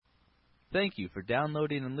Thank you for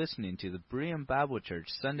downloading and listening to the Berean Bible Church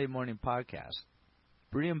Sunday Morning Podcast.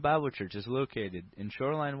 Berean Bible Church is located in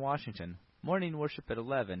Shoreline, Washington, morning worship at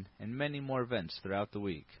 11, and many more events throughout the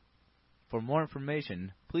week. For more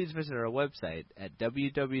information, please visit our website at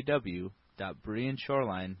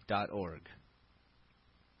www.bereanshoreline.org.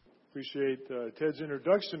 Appreciate Ted's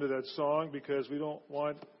introduction to that song, because we don't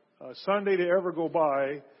want Sunday to ever go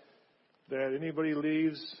by that anybody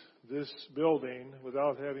leaves this building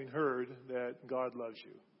without having heard that God loves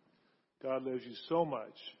you. God loves you so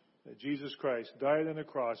much that Jesus Christ died on the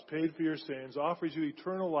cross, paid for your sins, offers you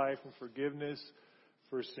eternal life and forgiveness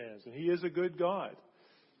for sins. And He is a good God.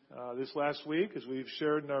 This last week, as we've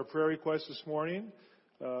shared in our prayer request this morning,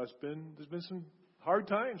 there's been some hard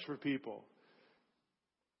times for people.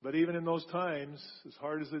 But even in those times, as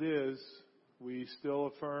hard as it is, we still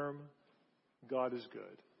affirm God is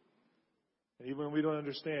good. And even when we don't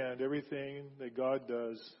understand, everything that God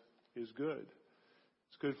does is good.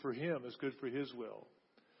 It's good for Him. It's good for His will.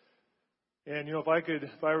 And, if I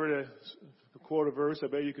were to quote a verse, I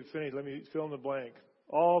bet you could finish. Let me fill in the blank.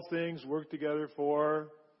 All things work together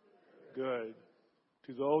for good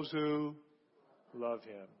to those who love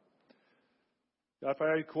Him. Now, if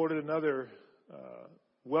I quoted another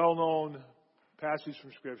well-known passage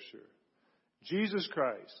from Scripture, Jesus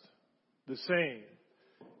Christ, the same,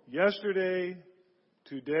 yesterday,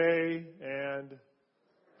 today, and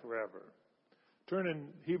forever. Turn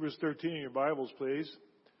in Hebrews 13 in your Bibles, please.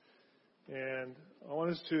 And I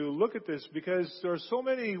want us to look at this because there are so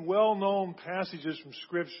many well-known passages from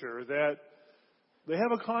Scripture that they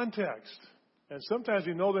have a context. And sometimes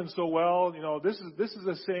we know them so well. This is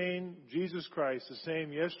the same Jesus Christ, the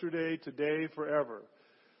same yesterday, today, forever.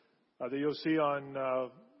 That you'll see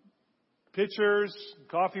on pictures,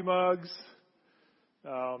 coffee mugs,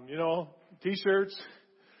 T-shirts.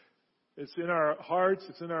 It's in our hearts.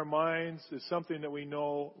 It's in our minds. It's something that we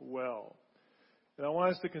know well. And I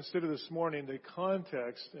want us to consider this morning the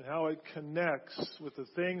context and how it connects with the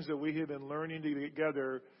things that we have been learning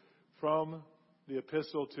together from the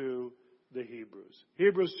epistle to the Hebrews.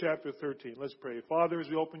 Hebrews chapter 13. Let's pray. Father, as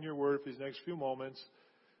we open your word for these next few moments,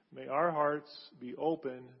 may our hearts be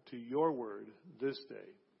open to your word this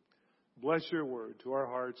day. Bless your word to our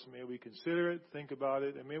hearts. May we consider it, think about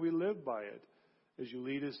it, and may we live by it as you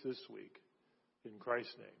lead us this week. In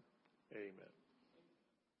Christ's name, amen.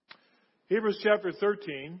 Hebrews chapter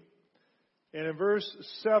 13, and in verse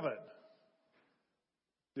 7,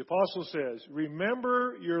 the apostle says,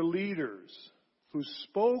 "Remember your leaders who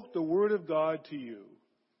spoke the word of God to you.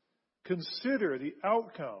 Consider the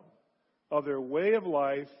outcome of their way of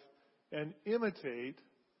life and imitate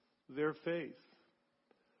their faith."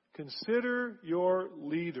 Consider your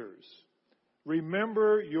leaders.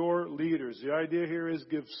 Remember your leaders. The idea here is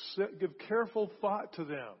give careful thought to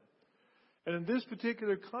them. And in this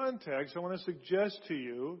particular context, I want to suggest to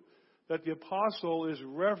you that the apostle is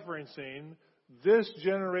referencing this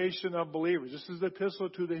generation of believers. This is the epistle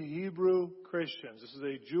to the Hebrew Christians. This is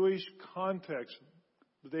a Jewish context.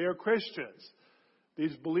 They are Christians,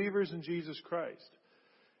 these believers in Jesus Christ.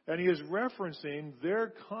 And he is referencing their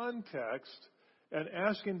context and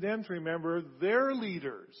asking them to remember their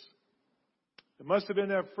leaders. It must have been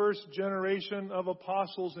that first generation of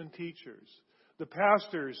apostles and teachers, the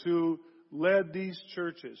pastors who led these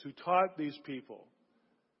churches, who taught these people,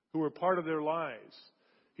 who were part of their lives.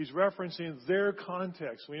 He's referencing their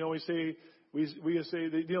context. We say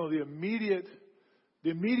that, the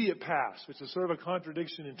immediate past, which is sort of a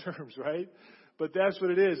contradiction in terms, right? But that's what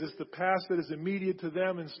it is. It's the past that is immediate to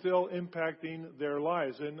them and still impacting their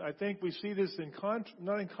lives. And I think we see this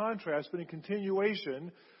not in contrast, but in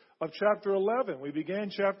continuation of chapter 11. We began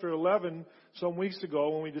chapter 11 some weeks ago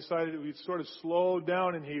when we decided we'd sort of slow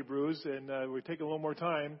down in Hebrews, and we're taking a little more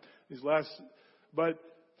time But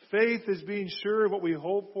faith is being sure of what we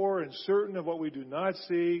hope for and certain of what we do not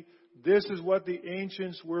see. This is what the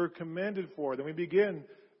ancients were commended for. Then we begin,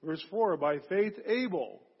 verse 4, by faith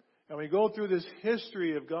Abel. And we go through this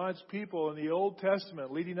history of God's people in the Old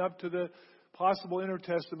Testament, leading up to the possible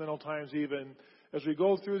intertestamental times even, as we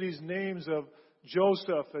go through these names of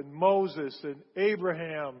Joseph and Moses and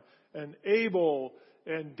Abraham and Abel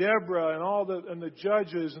and Deborah and the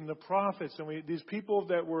judges and the prophets, and these people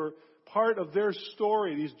that were part of their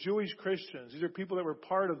story, these Jewish Christians. These are people that were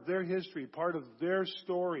part of their history, part of their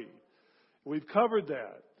story. We've covered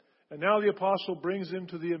that. And now the apostle brings them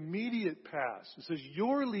to the immediate past. He says,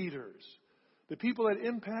 your leaders, the people that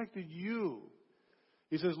impacted you.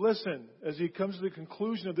 He says, listen, as he comes to the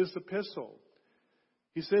conclusion of this epistle,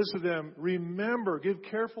 he says to them, remember, give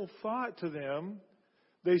careful thought to them.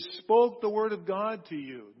 They spoke the Word of God to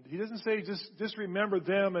you. He doesn't say just remember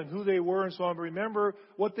them and who they were and so on, but remember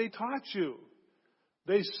what they taught you.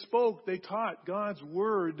 They taught God's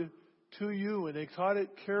Word to you, and they taught it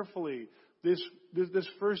carefully. This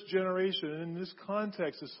first generation, and in this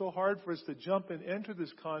context, it's so hard for us to jump and enter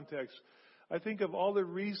this context. I think of all the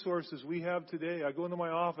resources we have today. I go into my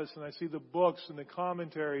office and I see the books and the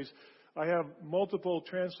commentaries. I have multiple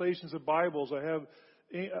translations of Bibles. I have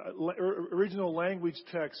original language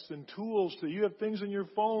texts and tools. You have things in your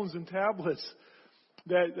phones and tablets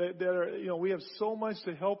that are, we have so much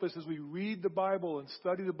to help us as we read the Bible and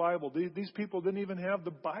study the Bible. These people didn't even have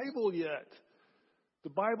the Bible yet. The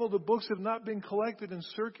Bible, the books have not been collected and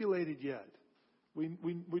circulated yet. We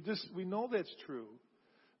know that's true.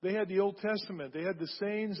 They had the Old Testament. They had the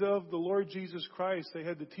sayings of the Lord Jesus Christ. They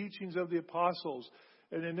had the teachings of the apostles.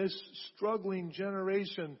 And in this struggling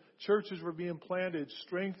generation, churches were being planted,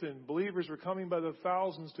 strengthened. Believers were coming by the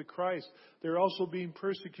thousands to Christ. They're also being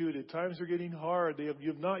persecuted. Times are getting hard. You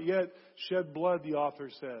have not yet shed blood, the author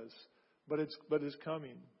says, but it's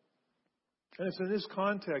coming. And it's in this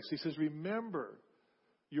context, he says, remember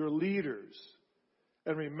your leaders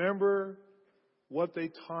and remember what they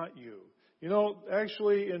taught you.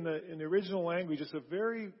 Actually, in the original language, it's a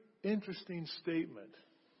very interesting statement.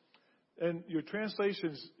 And your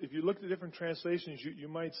translations, if you look at different translations, you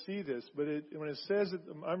might see this. But when it says,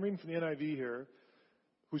 I'm reading from the NIV here,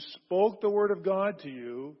 who spoke the Word of God to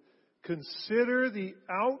you, consider the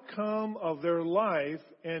outcome of their life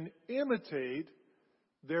and imitate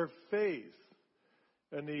their faith.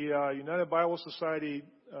 And the United Bible Society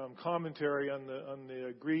commentary on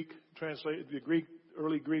the Greek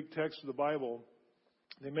early Greek text of the Bible,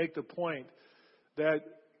 they make the point that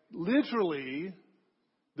literally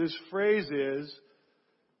this phrase is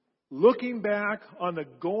looking back on the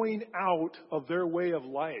going out of their way of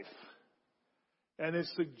life. And it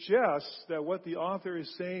suggests that what the author is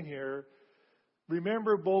saying here,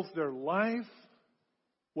 remember both their life,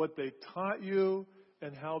 what they taught you,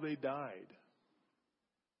 and how they died.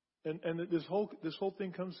 And this whole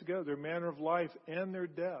thing comes together, their manner of life and their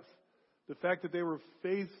death. The fact that they were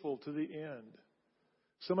faithful to the end.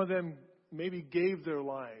 Some of them maybe gave their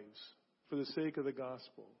lives for the sake of the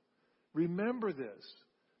gospel. Remember this.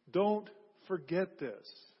 Don't forget this.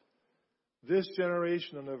 This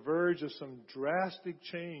generation on the verge of some drastic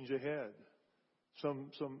change ahead.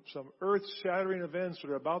 Some earth-shattering events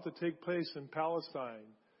that are about to take place in Palestine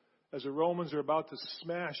as the Romans are about to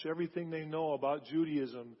smash everything they know about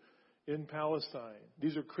Judaism in Palestine.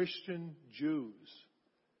 These are Christian Jews.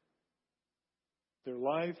 Their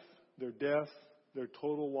life, their death, their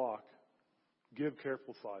total walk. Give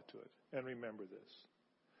careful thought to it and remember this.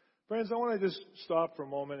 Friends, I want to just stop for a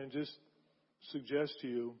moment and just suggest to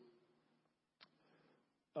you,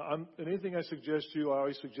 anything I suggest to you, I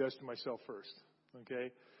always suggest to myself first.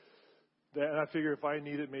 Okay? And I figure if I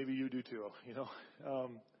need it, maybe you do too.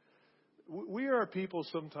 We are people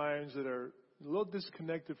sometimes that are a little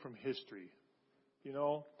disconnected from history.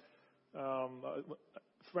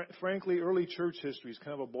 Frankly, early church history is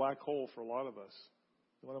kind of a black hole for a lot of us.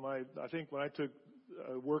 I think when I took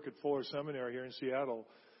work at Fuller Seminary here in Seattle,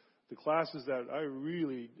 the classes that I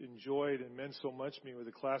really enjoyed and meant so much to me were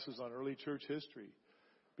the classes on early church history,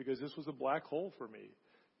 because this was a black hole for me.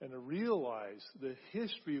 And to realize the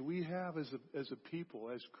history we have as a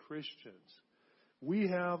people, as Christians. We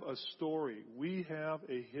have a story. We have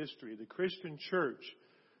a history. The Christian church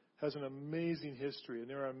has an amazing history, and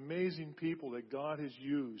there are amazing people that God has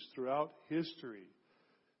used throughout history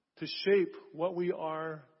to shape what we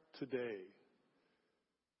are today.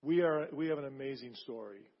 We have an amazing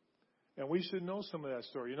story, and we should know some of that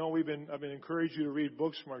story. I've been encouraging you to read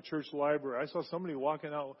books from our church library. I saw somebody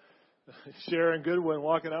walking out, Sharon Goodwin,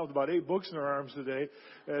 walking out with about 8 books in her arms today,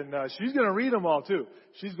 and she's going to read them all too.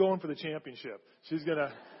 She's going for the championship.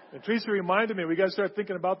 And Teresa reminded me, we got to start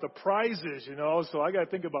thinking about the prizes, so I got to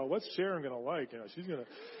think about what's Sharon going to like. She's going to,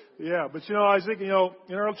 yeah. But, I was thinking,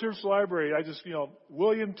 in our church library,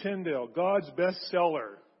 William Tyndale, God's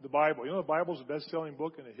bestseller, the Bible. The Bible's the best-selling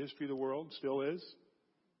book in the history of the world. Still is.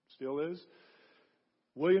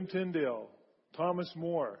 William Tyndale, Thomas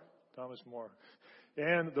More.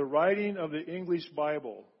 And the writing of the English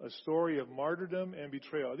Bible, a story of martyrdom and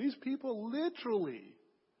betrayal. These people literally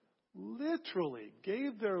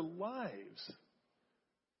gave their lives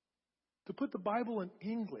to put the Bible in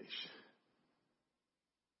English.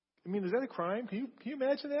 Is that a crime? Can you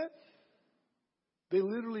imagine that? They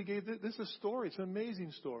literally gave this is a story. It's an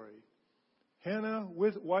amazing story. Hannah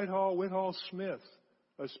Whitall Smith,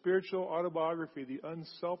 a spiritual autobiography, The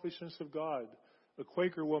Unselfishness of God, a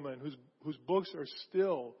Quaker woman whose books are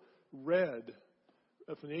still read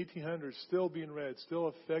from the 1800s still being read, still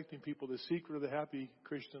affecting people, The Secret of the Happy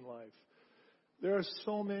Christian Life. There are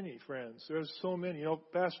so many, friends. There are so many. You know,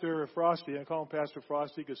 Pastor Frosty, I call him Pastor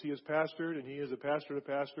Frosty because he has pastored and he is a pastor to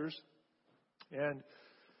pastors. And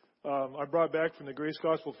I brought back from the Grace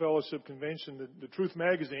Gospel Fellowship Convention the Truth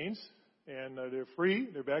magazines, and they're free.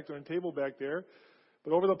 They're back there on the table back there.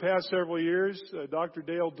 But over the past several years, Dr.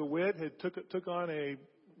 Dale DeWitt had took on a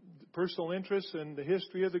personal interest in the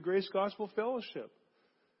history of the Grace Gospel Fellowship.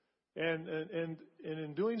 And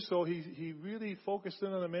in doing so, he really focused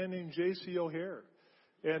in on a man named J.C. O'Hare.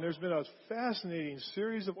 And there's been a fascinating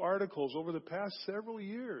series of articles over the past several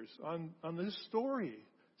years on this story.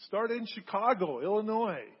 Started in Chicago,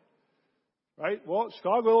 Illinois. Right? Well,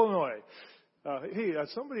 Chicago, Illinois. Hey,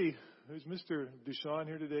 somebody, who's Mr. Duchamp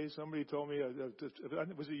here today? Somebody told me,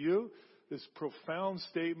 was it you? This profound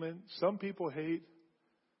statement. Some people hate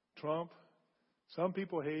Trump. Some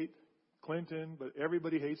people hate Clinton, but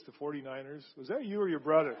everybody hates the 49ers. Was that you or your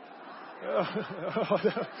brother?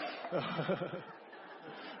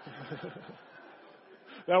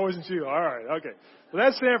 That wasn't you. All right. Okay. Well,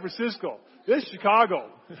 that's San Francisco. This is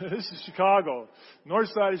Chicago. This is Chicago. North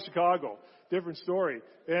side of Chicago. Different story.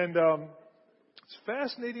 And it's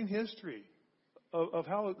fascinating history of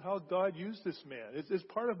how God used this man. It's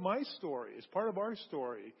part of my story. It's part of our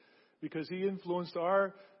story because he influenced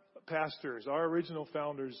our pastors, our original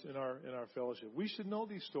founders in our fellowship. We should know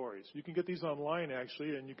these stories. You can get these online,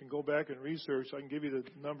 actually, and you can go back and research. I can give you the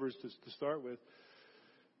numbers to start with.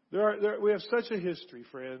 We have such a history,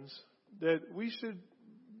 friends, that we should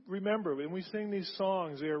remember. When we sing these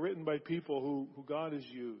songs, they are written by people who God has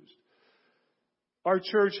used. Our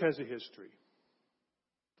church has a history.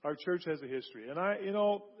 Our church has a history. And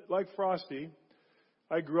like Frosty,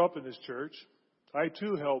 I grew up in this church. I,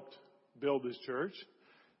 too, helped build this church.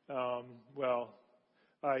 I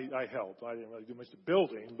helped. I didn't really do much of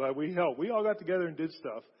building, but we helped. We all got together and did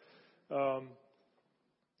stuff.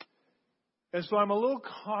 And so I'm a little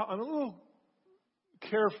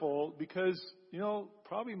careful because,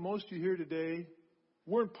 probably most of you here today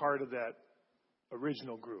weren't part of that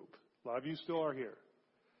original group. A lot of you still are here.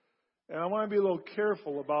 And I want to be a little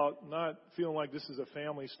careful about not feeling like this is a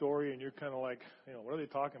family story and you're kind of like, what are they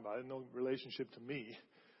talking about? No relationship to me.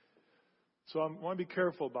 So I want to be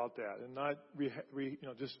careful about that and not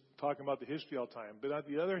just talking about the history all the time. But on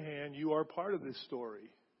the other hand, you are part of this story.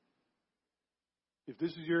 If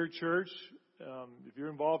this is your church, if you're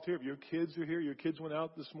involved here, if your kids are here, your kids went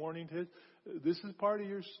out this morning, this is part of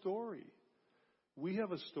your story. We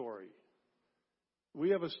have a story.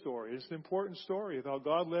 We have a story. It's an important story of how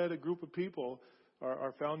God led a group of people.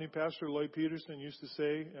 Our founding pastor, Lloyd Peterson, used to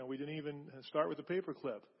say, and we didn't even start with a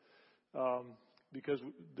paperclip. Because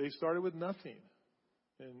they started with nothing.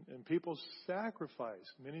 And people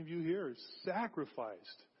sacrificed. Many of you here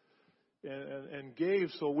sacrificed and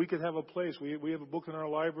gave so we could have a place. We have a book in our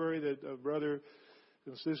library that a brother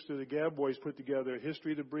and sister, the Gab boys, put together,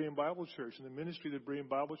 History of the Berean Bible Church and the Ministry of the Berean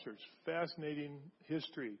Bible Church. Fascinating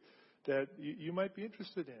history that you might be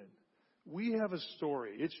interested in. We have a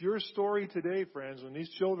story. It's your story today, friends. When these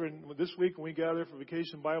children, this week when we gather for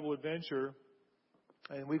Vacation Bible Adventure,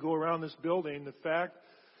 and we go around this building, the fact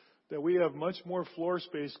that we have much more floor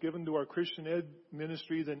space given to our Christian Ed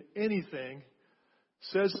ministry than anything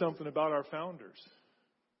says something about our founders.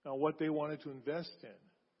 Now, what they wanted to invest in.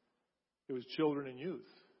 It was children and youth.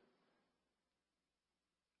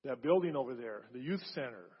 That building over there, the youth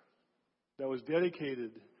center, that was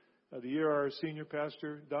dedicated the year our senior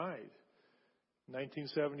pastor died,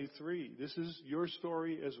 1973. This is your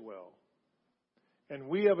story as well. And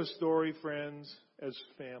we have a story, friends, as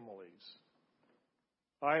families.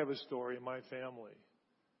 I have a story in my family.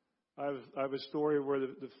 I have a story where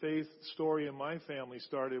the faith story in my family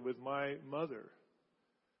started with my mother,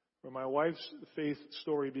 where my wife's faith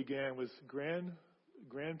story began with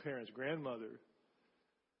grandparents, grandmother.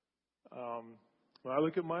 When I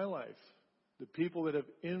look at my life, the people that have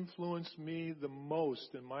influenced me the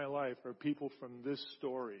most in my life are people from this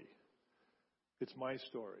story. It's my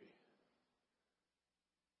story.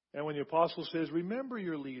 And when the apostle says, remember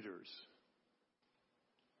your leaders.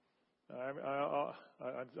 I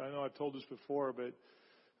know I've told this before, but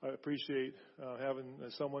I appreciate having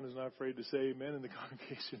someone who's not afraid to say amen in the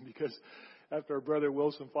congregation, because after our brother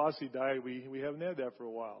Wilson Fossey died, we haven't had that for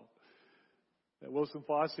a while. And Wilson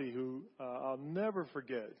Fossey, who I'll never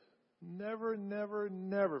forget, never,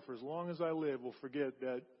 for as long as I live, will forget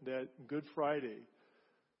that Good Friday,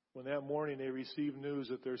 when that morning they received news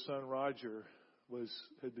that their son Roger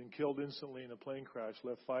had been killed instantly in a plane crash,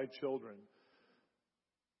 left 5 children.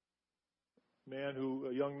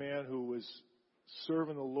 A young man who was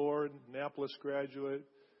serving the Lord, Annapolis graduate,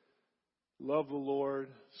 love the Lord,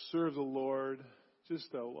 serve the Lord, just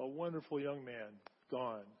a wonderful young man,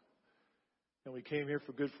 gone. And we came here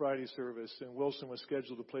for Good Friday service, and Wilson was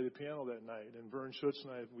scheduled to play the piano that night. And Vern Schutz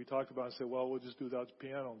and I, we talked about it and said, well, we'll just do without the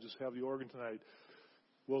piano and just have the organ tonight.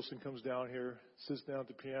 Wilson comes down here, sits down at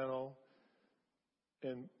the piano,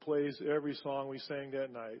 and plays every song we sang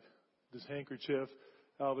that night. This handkerchief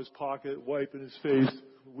out of his pocket, wiping his face,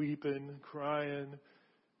 weeping, crying.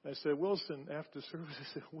 I said, Wilson, after service,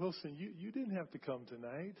 I said, Wilson, you didn't have to come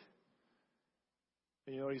tonight.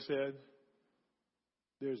 And you know what he said?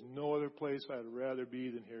 There's no other place I'd rather be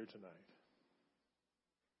than here tonight.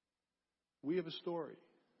 We have a story.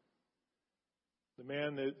 The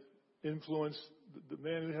man that influenced, the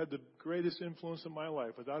man who had the greatest influence in my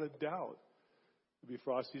life, without a doubt, would be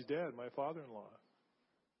Frosty's dad, my father-in-law.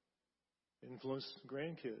 Influenced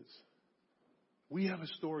grandkids. We have a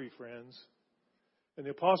story, friends. And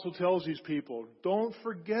the apostle tells these people, don't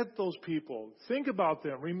forget those people. Think about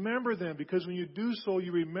them. Remember them, because when you do so,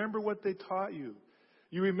 you remember what they taught you.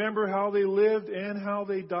 You remember how they lived and how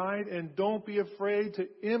they died, and don't be afraid to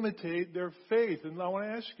imitate their faith. And I want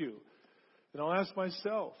to ask you, and I'll ask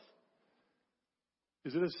myself,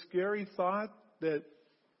 is it a scary thought that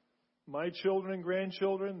my children and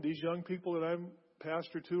grandchildren, these young people that I'm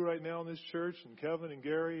pastor to right now in this church, and Kevin and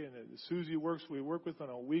Gary and Susie we work with on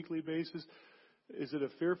a weekly basis, is it a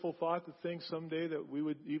fearful thought to think someday that we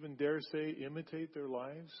would even dare say imitate their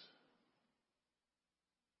lives?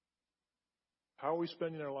 How are we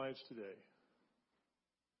spending our lives today?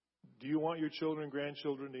 Do you want your children and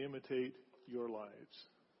grandchildren to imitate your lives?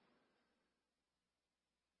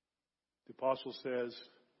 The apostle says,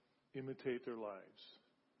 imitate their lives.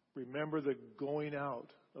 Remember the going out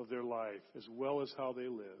of their life as well as how they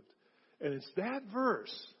lived. And it's that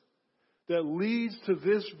verse that leads to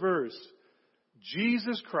this verse.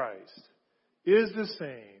 Jesus Christ is the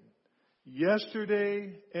same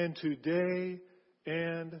yesterday and today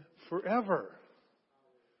and forever.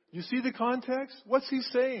 You see the context? What's he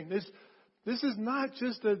saying? This is not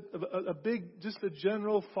just a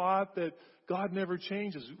general thought that God never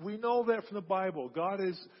changes. We know that from the Bible. God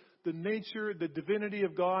is the nature, the divinity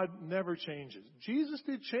of God never changes. Jesus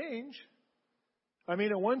did change. I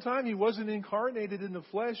mean, at one time he wasn't incarnated in the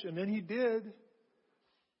flesh, and then he did.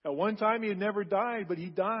 At one time he had never died, but he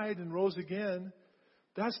died and rose again.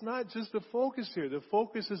 That's not just the focus here. The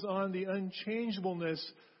focus is on the unchangeableness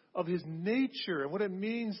of his nature and what it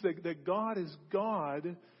means that God is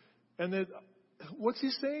God. And that, what's he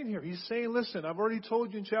saying here? He's saying, listen, I've already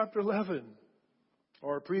told you in chapter 11,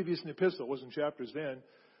 or previous in the epistle, it wasn't chapters then,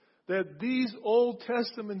 that these Old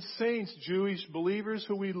Testament saints, Jewish believers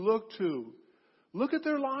who we look to, look at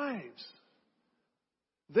their lives.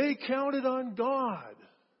 They counted on God.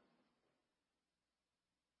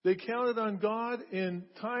 They counted on God in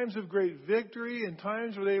times of great victory, in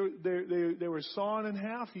times where they were sawn in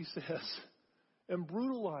half, he says, and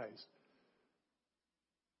brutalized.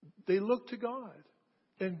 They looked to God,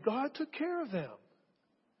 and God took care of them.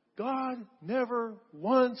 God never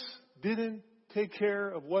once didn't take care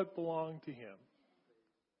of what belonged to him.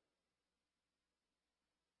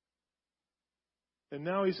 And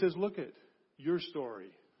now he says, look at your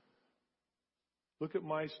story. Look at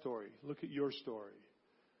my story. Look at your story.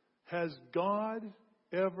 Has God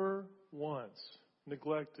ever once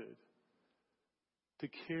neglected to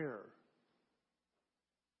care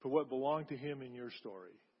for what belonged to him in your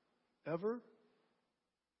story? Ever?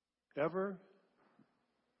 Ever?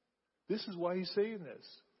 This is why he's saying this.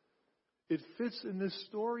 It fits in this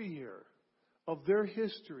story here of their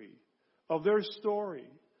history, of their story,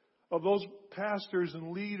 of those pastors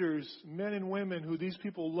and leaders, men and women who these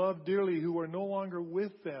people loved dearly, who are no longer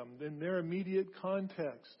with them in their immediate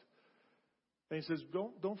context. And he says,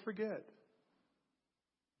 don't forget,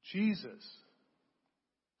 Jesus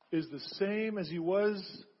is the same as he was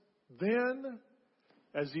then,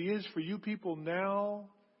 as he is for you people now,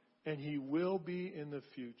 and he will be in the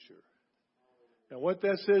future. And what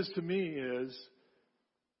that says to me is,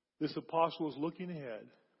 this apostle is looking ahead.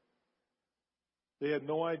 They had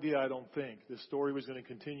no idea, I don't think, this story was going to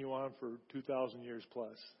continue on for 2,000 years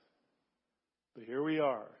plus. But here we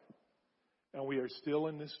are, and we are still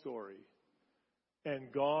in this story.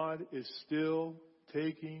 And God is still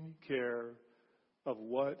taking care of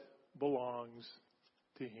what belongs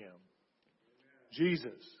to him.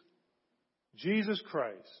 Jesus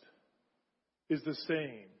Christ is the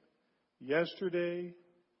same yesterday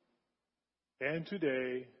and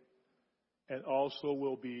today and also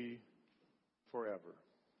will be forever.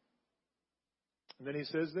 And then he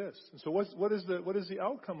says this. And so what is the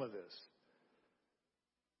outcome of this?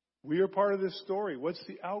 We are part of this story. What's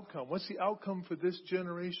the outcome? What's the outcome for this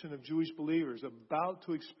generation of Jewish believers about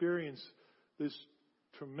to experience this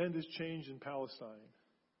tremendous change in Palestine?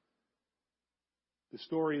 The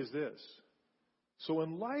story is this. So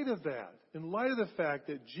in light of that, in light of the fact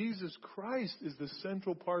that Jesus Christ is the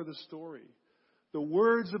central part of the story, the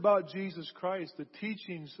words about Jesus Christ, the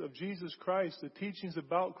teachings of Jesus Christ, the teachings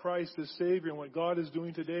about Christ as Savior and what God is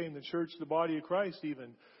doing today in the church, the body of Christ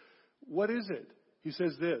even, what is it? He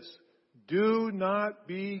says this, do not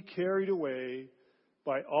be carried away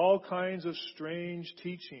by all kinds of strange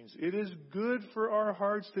teachings. It is good for our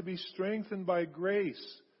hearts to be strengthened by grace.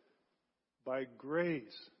 By grace.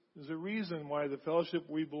 There's a reason why the fellowship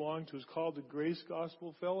we belong to is called the Grace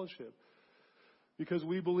Gospel Fellowship. Because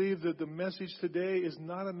we believe that the message today is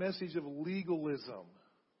not a message of legalism.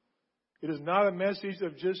 It is not a message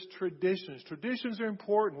of just traditions. Traditions are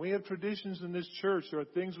important. We have traditions in this church. There are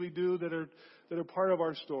things we do that are part of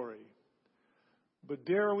our story. But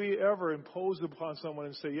dare we ever impose upon someone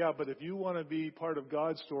and say, yeah, but if you want to be part of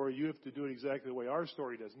God's story, you have to do it exactly the way our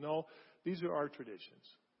story does. No, these are our traditions.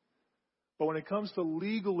 But when it comes to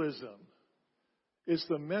legalism, it's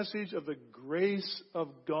the message of the grace of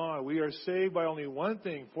God. We are saved by only one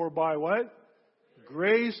thing. For by what?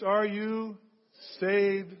 Grace are you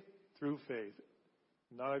saved through faith.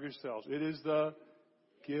 Not of yourselves. It is the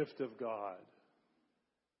gift of God.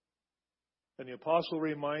 And the apostle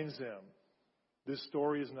reminds them, this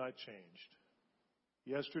story has not changed.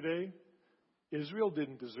 Yesterday, Israel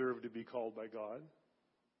didn't deserve to be called by God.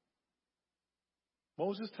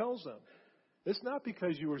 Moses tells them, it's not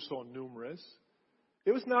because you were so numerous.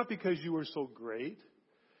 It was not because you were so great.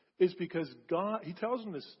 It's because God, he tells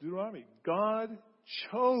them this, Deuteronomy, God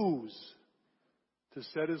chose to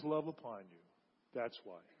set his love upon you. That's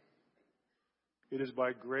why. It is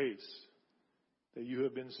by grace that you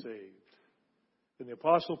have been saved. And the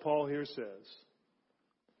Apostle Paul here says,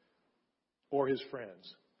 or his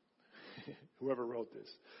friends, whoever wrote this,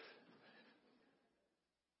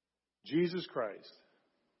 Jesus Christ,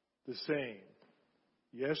 the same,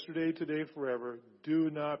 yesterday, today, forever,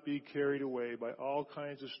 do not be carried away by all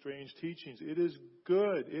kinds of strange teachings. It is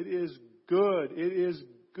good. It is good. It is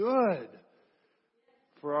good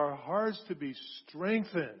for our hearts to be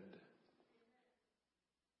strengthened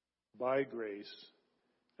by grace.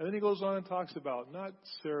 And then he goes on and talks about not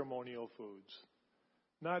ceremonial foods,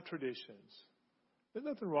 not traditions. There's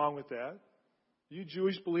nothing wrong with that. You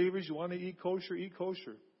Jewish believers, you want to eat kosher, eat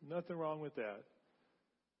kosher. Nothing wrong with that.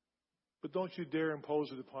 But don't you dare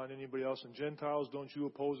impose it upon anybody else. And Gentiles, don't you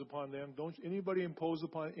impose upon them. Don't anybody impose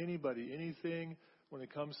upon anybody anything when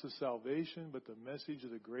it comes to salvation but the message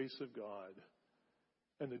of the grace of God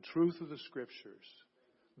and the truth of the Scriptures.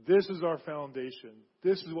 This is our foundation.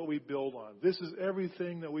 This is what we build on. This is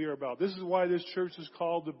everything that we are about. This is why this church is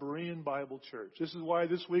called the Berean Bible Church. This is why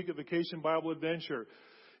this week at Vacation Bible Adventure,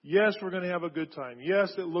 yes, we're going to have a good time.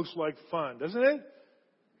 Yes, it looks like fun. Doesn't it?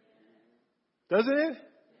 Doesn't it?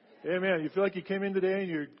 Amen. You feel like you came in today and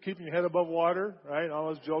you're keeping your head above water, right?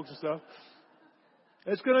 All those jokes and stuff.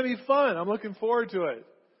 It's going to be fun. I'm looking forward to it.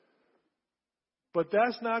 But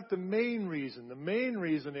that's not the main reason. The main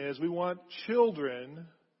reason is we want children,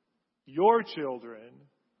 your children,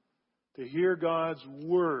 to hear God's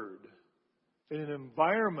Word in an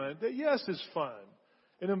environment that, yes, is fun.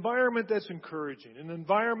 An environment that's encouraging. An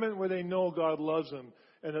environment where they know God loves them.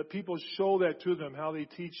 And that people show that to them, how they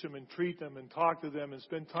teach them and treat them and talk to them and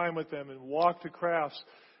spend time with them and walk to crafts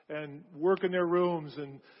and work in their rooms.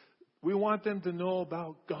 And we want them to know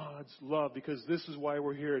about God's love because this is why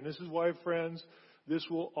we're here. And this is why, friends, this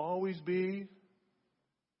will always be,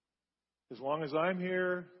 as long as I'm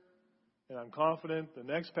here, and I'm confident the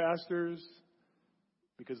next pastors,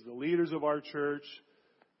 because the leaders of our church,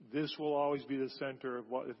 this will always be the center of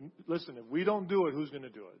what. Listen, if we don't do it, who's going to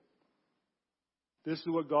do it? This is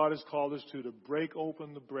what God has called us to break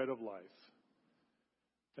open the bread of life.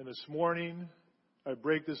 And this morning, I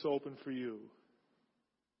break this open for you.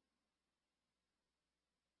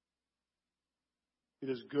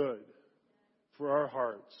 It is good for our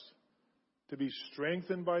hearts to be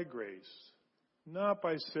strengthened by grace, not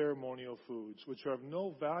by ceremonial foods, which are of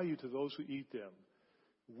no value to those who eat them.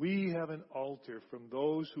 We have an altar from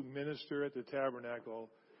those who minister at the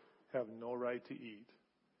tabernacle have no right to eat.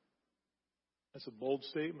 That's a bold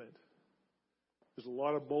statement. There's a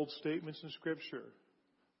lot of bold statements in Scripture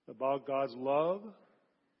about God's love,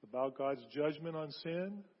 about God's judgment on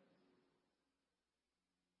sin,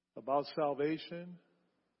 about salvation,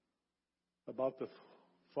 about the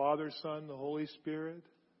Father, Son, the Holy Spirit,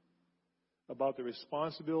 about the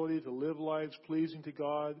responsibility to live lives pleasing to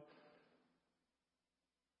God.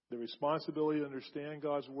 the responsibility to understand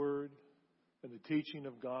God's Word, and the teaching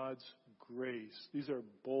of God's grace. These are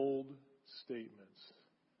bold statements.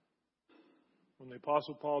 When the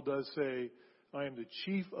Apostle Paul does say, I am the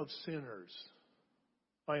chief of sinners,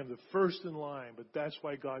 I am the first in line, but that's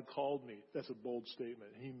why God called me. That's a bold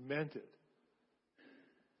statement. He meant it.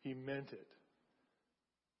 He meant it.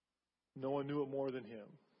 No one knew it more than him,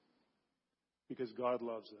 because God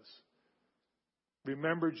loves us.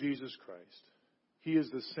 Remember Jesus Christ. He is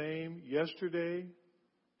the same yesterday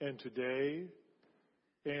and today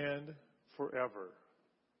and forever.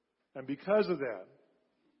 And because of that,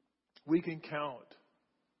 we can count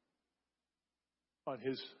on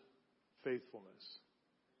His faithfulness.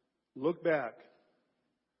 Look back.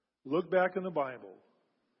 Look back in the Bible.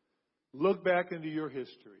 Look back into your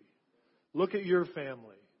history. Look at your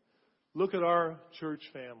family. Look at our church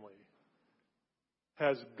family.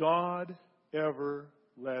 Has God ever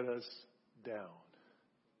let us down?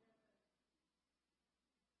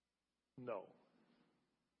 No.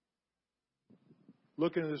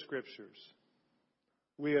 Look into the Scriptures.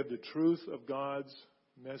 We have the truth of God's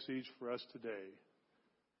message for us today.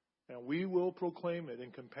 And we will proclaim it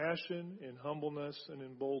in compassion, in humbleness, and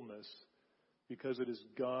in boldness, because it is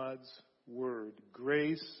God's Word.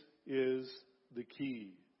 Grace is the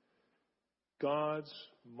key. God's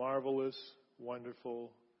marvelous,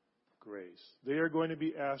 wonderful grace. They are going to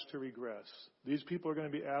be asked to regress. These people are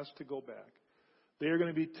going to be asked to go back. They are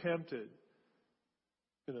going to be tempted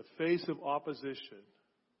in the face of opposition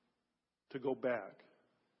to go back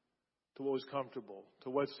to what was comfortable,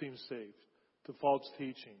 to what seems safe, to false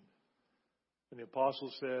teaching. And the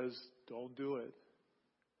apostle says, don't do it.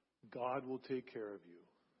 God will take care of you.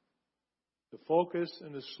 The focus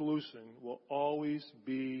and the solution will always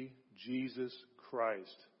be Jesus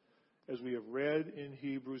Christ. As we have read in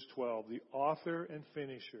Hebrews 12, the author and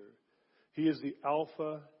finisher. He is the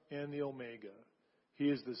Alpha and the Omega. He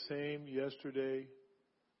is the same yesterday,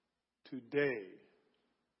 today,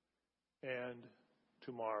 and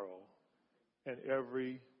tomorrow, and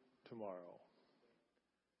every tomorrow.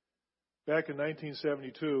 Back in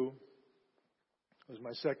 1972, it was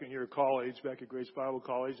my second year of college, back at Grace Bible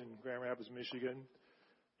College in Grand Rapids, Michigan.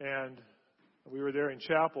 And we were there in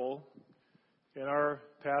chapel, and our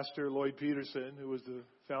pastor, Lloyd Peterson, who was the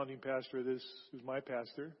founding pastor of this, who's my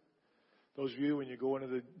pastor. Those of you, when you go into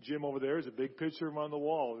the gym over there, there's a big picture of him on the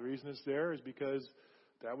wall. The reason it's there is because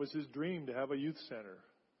that was his dream, to have a youth center.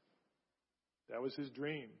 That was his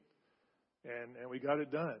dream. And we got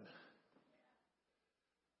it done.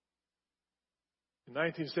 In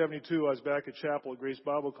 1972, I was back at chapel at Grace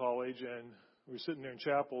Bible College, and we were sitting there in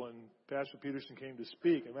chapel, and Pastor Peterson came to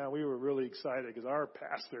speak. And man, we were really excited because our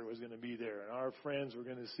pastor was going to be there, and our friends were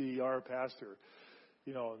going to see our pastor,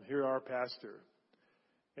 and hear our pastor.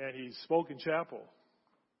 And he spoke in chapel.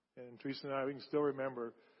 And Teresa and I, we can still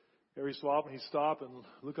remember, every so often he'd stop and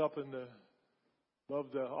look up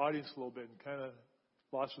above the audience a little bit and kind of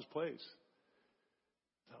lost his place.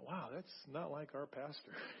 I thought, wow, that's not like our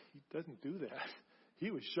pastor. He doesn't do that.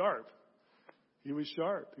 He was sharp. He was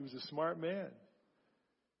sharp. He was a smart man.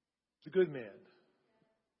 He was a good man.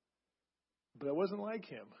 But I wasn't like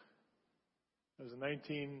him. It was in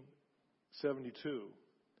 1972.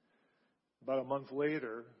 About a month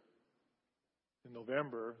later, in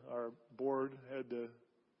November, our board had to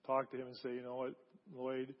talk to him and say, you know what,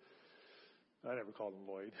 Lloyd, I never called him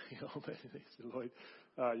Lloyd, but they said, Lloyd,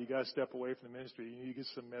 you got to step away from the ministry. You need to get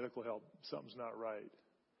some medical help. Something's not right.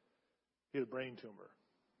 He had a brain tumor.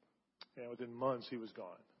 And within months, he was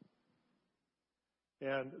gone.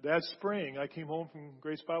 And that spring, I came home from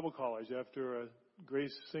Grace Bible College after a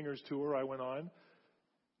Grace Singers tour I went on.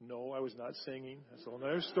 No, I was not singing. That's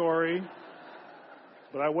another story.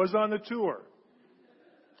 But I was on the tour.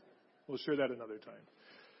 We'll share that another time.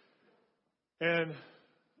 And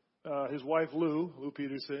his wife, Lou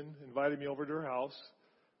Peterson, invited me over to her house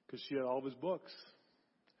because she had all of his books.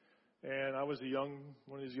 And I was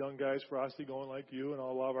one of these young guys, Frosty, going like you and a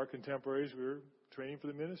lot of our contemporaries. We were training for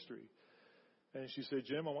the ministry. And she said,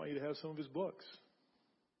 Jim, I want you to have some of his books.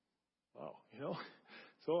 Wow,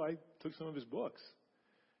 So I took some of his books.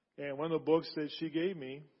 And one of the books that she gave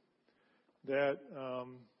me that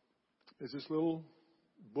is this little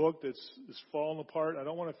book that's fallen apart. I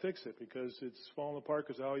don't want to fix it because it's fallen apart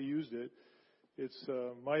because of how he used it. It's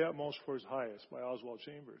My Utmost for His Highest by Oswald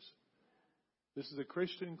Chambers. This is a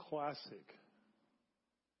Christian classic.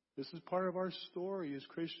 This is part of our story as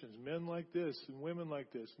Christians, men like this and women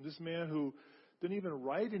like this. And this man who didn't even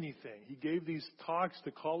write anything. He gave these talks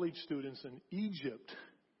to college students in Egypt.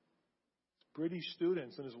 British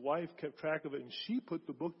students, and his wife kept track of it, and she put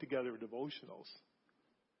the book together, devotionals.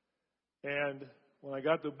 And when I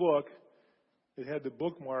got the book, it had the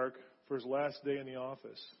bookmark for his last day in the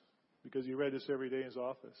office because he read this every day in his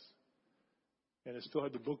office. And it still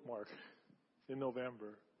had the bookmark in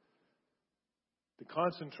November. The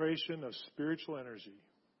concentration of spiritual energy.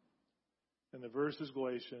 And the verse is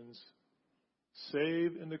Galatians,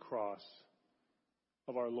 save in the cross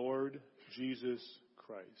of our Lord Jesus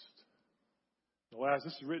Christ.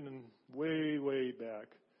 This is written way, way back.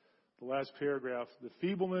 The last paragraph, the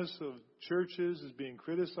feebleness of churches is being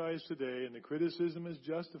criticized today, and the criticism is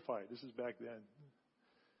justified. This is back then.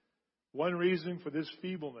 One reason for this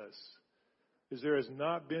feebleness is there has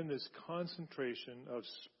not been this concentration of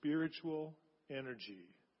spiritual energy.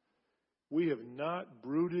 We have not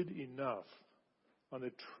brooded enough on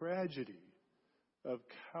the tragedy of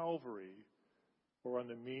Calvary or on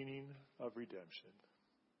the meaning of redemption.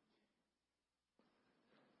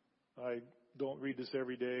 I don't read this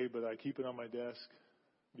every day, but I keep it on my desk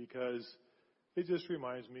because it just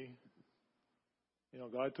reminds me,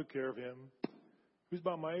 God took care of him. He was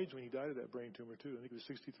about my age when he died of that brain tumor, too. I think he was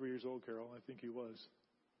 63 years old, Carol. I think he was.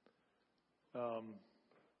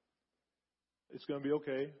 It's going to be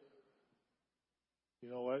okay. You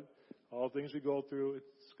know what? All things we go through,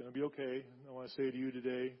 it's going to be okay. I want to say to you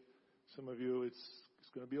today, some of you, it's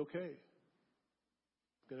going to be okay.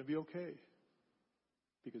 It's going to be okay.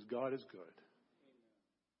 Because God is good.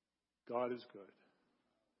 God is good.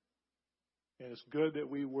 And it's good that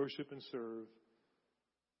we worship and serve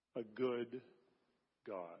a good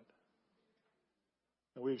God.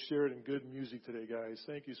 And we've shared in good music today, guys.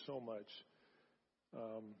 Thank you so much.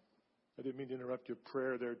 I didn't mean to interrupt your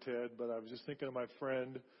prayer there, Ted, but I was just thinking of my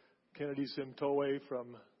friend Kennedy Simtoe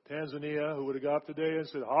from Tanzania, who would have got up today and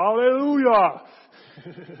said, Hallelujah!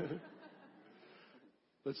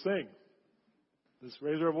 Let's sing. Let's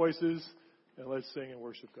raise our voices and let's sing and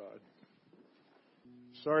worship God.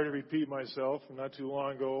 Sorry to repeat myself from not too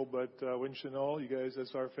long ago, but wouldn't you know, you guys,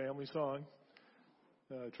 that's our family song.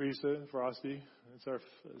 Teresa and Frosty,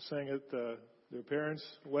 sang at their parents'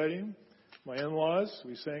 wedding. My in-laws,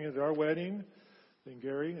 we sang it at our wedding. And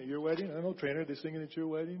Gary, at your wedding? I don't know, Trainer, they singing at your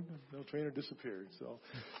wedding? No, Trainer disappeared. So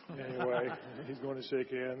anyway, he's going to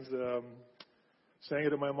shake hands. Sang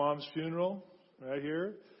it at my mom's funeral right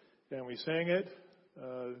here. And we sang it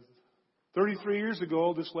 33 years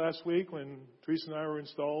ago this last week when Teresa and I were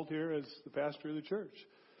installed here as the pastor of the church.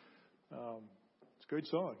 It's a great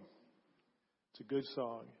song. It's a good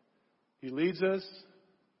song. He leads us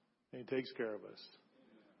and he takes care of us.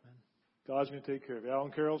 God's going to take care of you.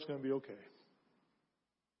 Alan Carroll's going to be okay.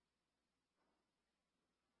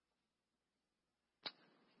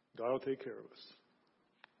 God will take care of us.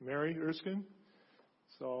 Mary Erskine,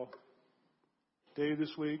 so Dave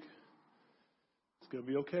this week, it's going to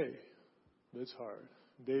be okay, but it's hard.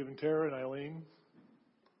 Dave and Tara and Eileen,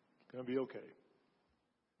 it's going to be okay.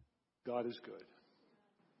 God is good.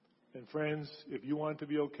 And friends, if you want to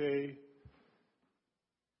be okay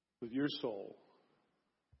with your soul,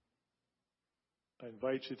 I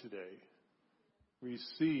invite you today,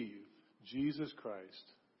 receive Jesus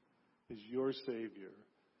Christ as your Savior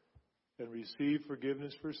and receive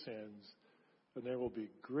forgiveness for sins. And there will be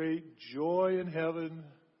great joy in heaven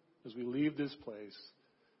as we leave this place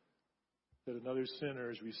that another sinner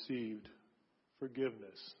has received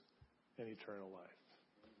forgiveness and eternal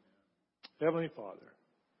life. Heavenly Father,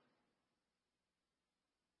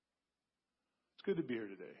 it's good to be here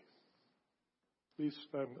today. At least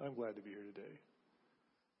I'm glad to be here today.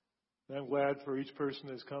 And I'm glad for each person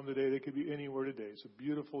that's come today. They could be anywhere today. It's a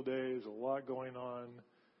beautiful day. There's a lot going on.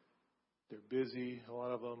 They're busy, a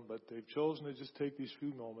lot of them, but they've chosen to just take these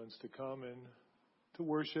few moments to come and to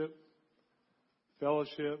worship,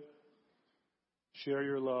 fellowship, share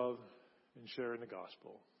your love, and share in the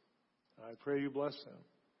gospel. I pray you bless them.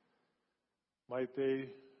 Might they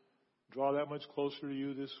draw that much closer to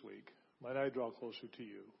you this week? Might I draw closer to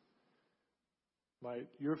you? Might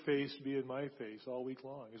your face be in my face all week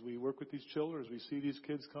long as we work with these children, as we see these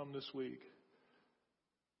kids come this week.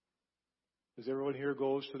 As everyone here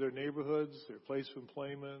goes to their neighborhoods, their place of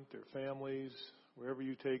employment, their families, wherever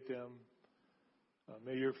you take them,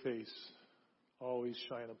 may your face always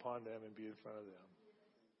shine upon them and be in front of them.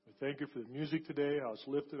 We thank you for the music today, how it's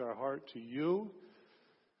lifted our heart to you.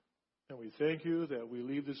 And we thank you that we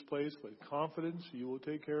leave this place with confidence. You will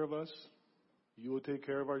take care of us. You will take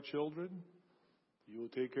care of our children. You will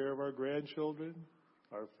take care of our grandchildren,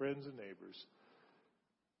 our friends and neighbors,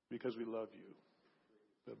 because we love you.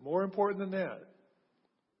 But more important than that,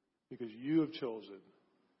 because you have chosen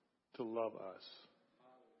to love us.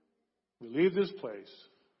 We leave this place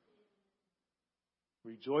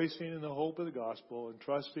rejoicing in the hope of the gospel and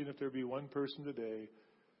trusting if there be one person today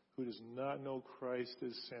who does not know Christ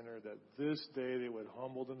as sinner, that this day they would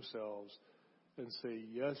humble themselves and say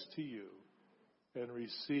yes to you and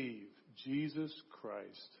receive Jesus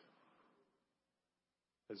Christ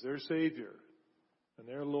as their Savior and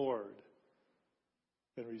their Lord,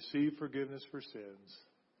 and receive forgiveness for sins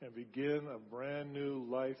and begin a brand new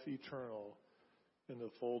life eternal in the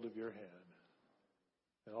fold of your hand.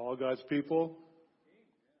 And all God's people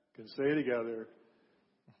can say together,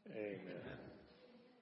 Amen.